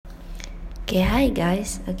Okay, hi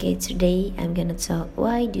guys. Okay, today I'm gonna talk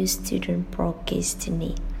why do students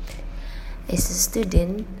procrastinate. As a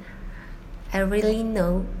student, I really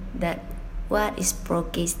know that what is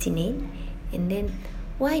procrastinate, and then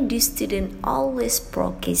why do students always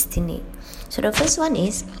procrastinate. So the first one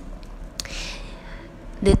is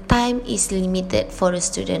the time is limited for the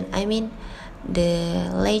student. I mean,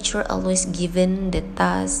 the lecturer always given the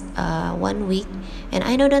task 1 week, and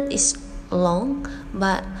I know that is long,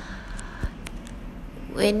 but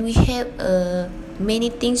when we have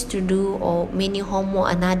many things to do or many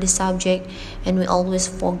homework another subject, and we always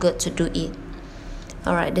forget to do it.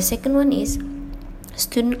 All right, the second one is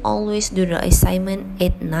student always do the assignment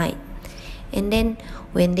at night, and then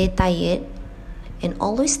when they tired and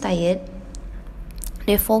always tired,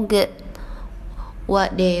 they forget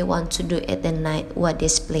what they want to do at the night, what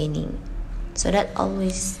they're planning. So that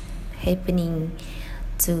always happening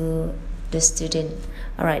to the student.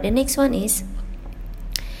 All right, the next one is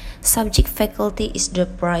subject faculty is the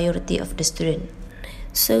priority of the student,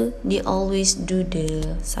 so they always do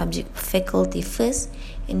the subject faculty first,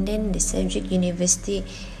 and then the subject university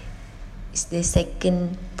is the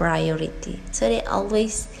second priority. So they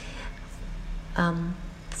always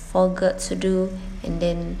forgot to do, and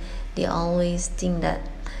then they always think that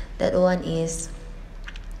that one is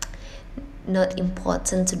not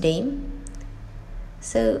important to them.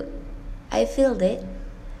 So I feel that,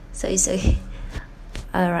 so it's okay.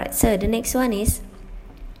 Alright, so the next one is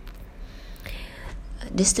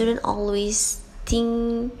the student always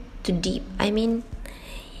think too deep. I mean,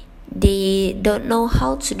 they don't know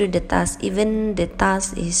how to do the task, even the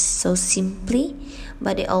task is so simply,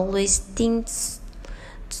 but they always think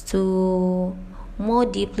to more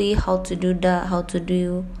deeply how to do that, how to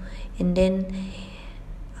do, and then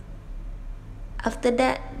after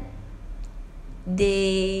that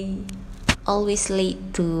they always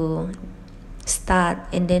late to start,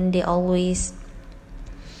 and then they always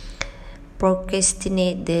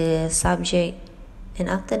procrastinate the subject, and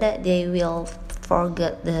after that they will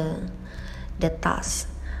forget the task.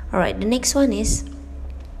 All right, the next one is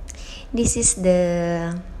this is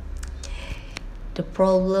the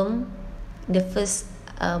problem. The first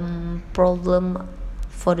problem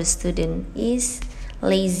for the student is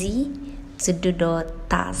lazy to do the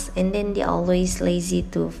task, and then they always lazy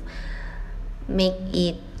to make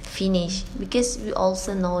it finish, because we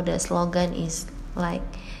also know the slogan is like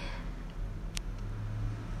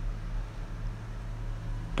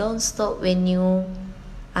don't stop when you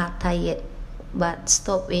are tired, but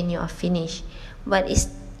stop when you are finished. But is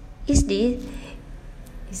this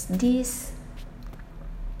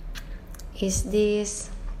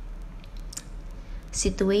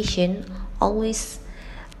situation always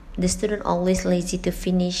the student always lazy to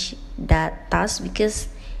finish that task, because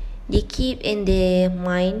they keep in their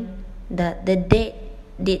mind that the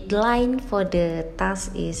deadline for the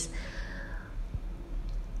task is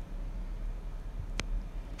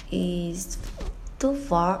too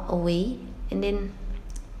far away, and then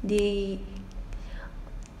they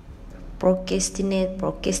procrastinate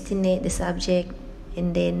the subject,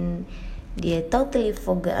 and then they totally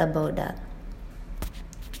forget about that.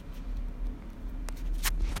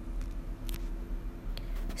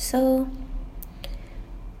 So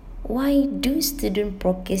why do students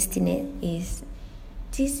procrastinate is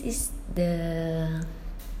this is the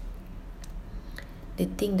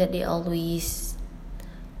thing that they always,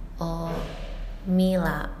 or me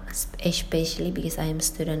lah, especially because I am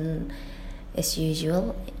student as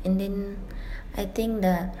usual, and then I think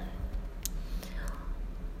that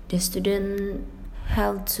the student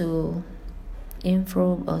have to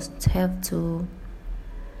improve or have to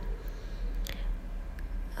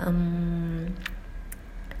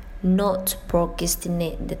not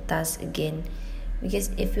procrastinate the task again, because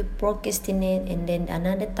if you procrastinate and then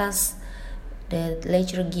another task the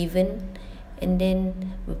lecturer given, and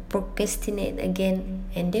then we procrastinate again,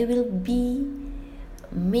 and there will be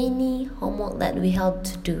many homework that we have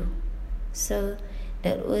to do. So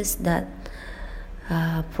that was that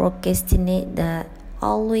procrastinate that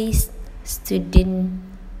always student,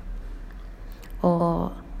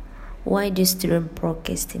 or why do student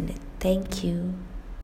procrastinate. Thank you.